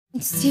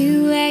It's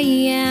 2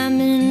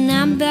 a.m. and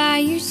I'm by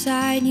your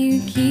side.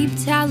 You keep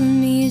telling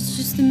me it's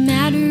just a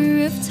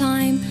matter of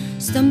time.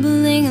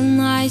 Stumbling on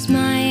lies,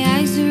 my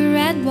eyes are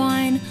red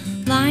wine.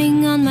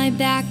 Lying on my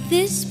back,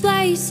 this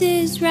place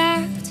is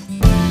wrecked.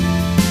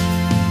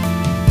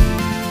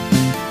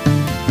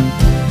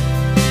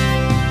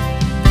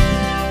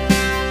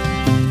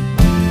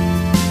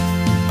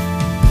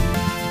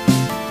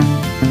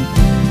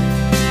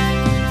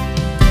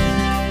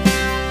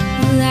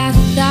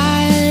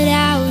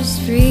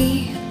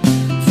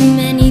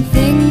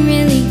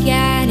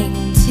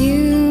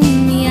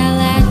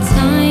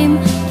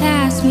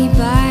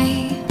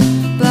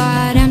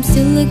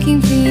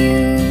 Looking for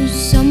you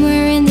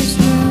somewhere in this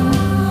room.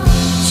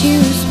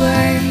 Choose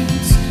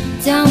words,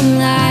 don't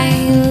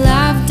lie.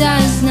 Love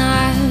does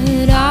not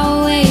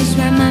always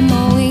rhyme. I'm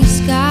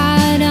always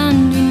got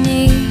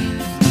underneath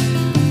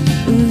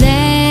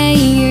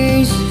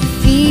layers of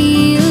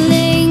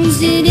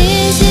feelings. It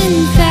is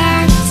in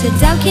fact a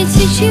delicate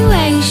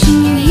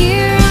situation. You're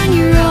here on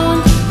your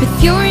own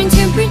with your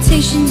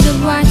interpretations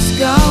of what's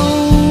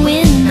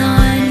going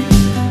on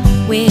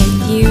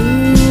with you.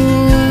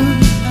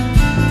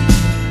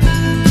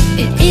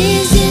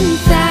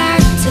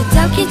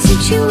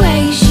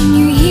 Situation,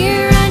 you're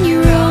here on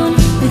your own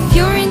with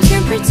your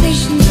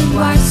interpretations of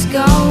what's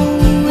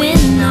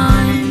going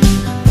on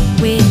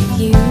with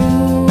you.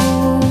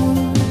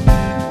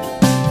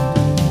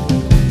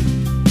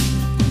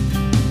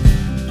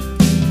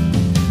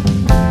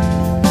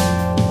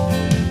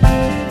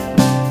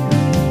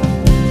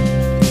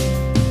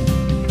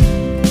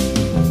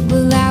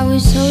 Well, I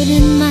was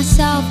holding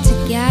myself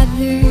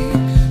together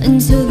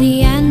until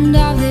the end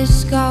of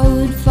this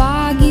cold,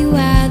 foggy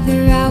weather.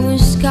 I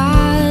was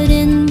caught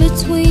in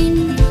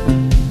between,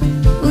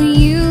 well,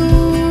 you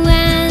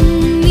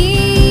and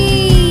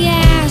me.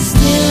 I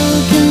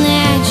still can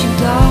let you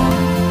go.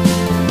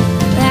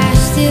 I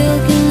still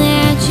can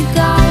let you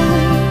go.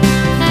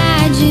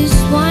 I just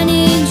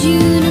wanted you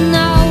to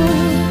know.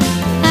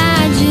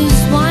 I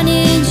just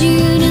wanted you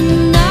to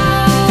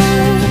know.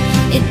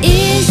 It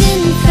is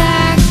in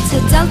fact a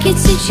delicate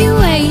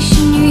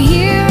situation. You're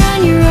here on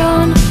your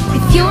own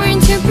with your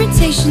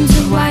interpretations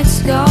of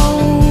what's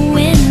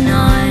going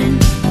on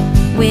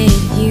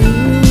with you.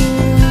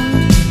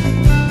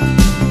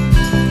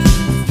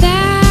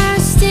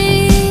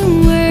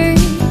 Fasting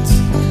words,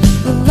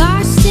 we're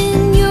lost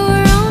in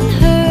your own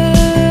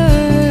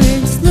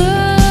hurts.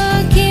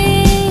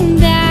 Looking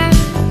back,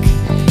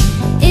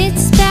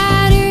 it's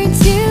better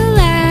to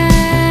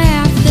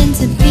laugh than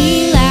to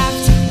be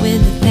left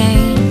with the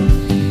pain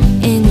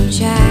in your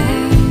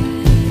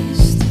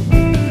chest.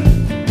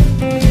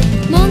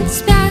 Months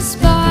pass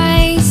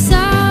by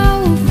so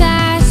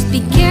fast.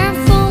 Be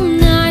careful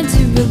not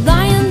to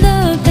rely on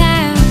the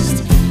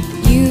past.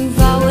 You've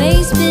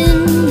always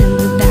been in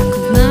the back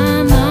of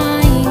my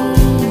mind.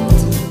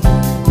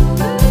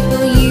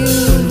 Well,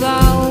 you've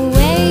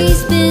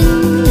always been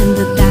in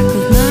the back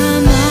of my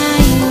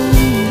mind.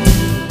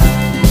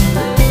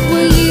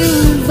 Well,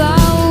 you've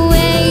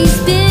always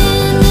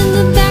been in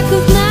the back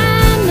of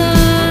my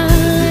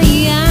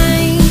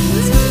mind.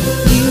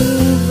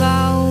 You've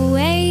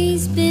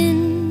always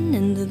been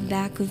in the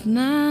back of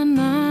my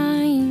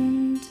mind.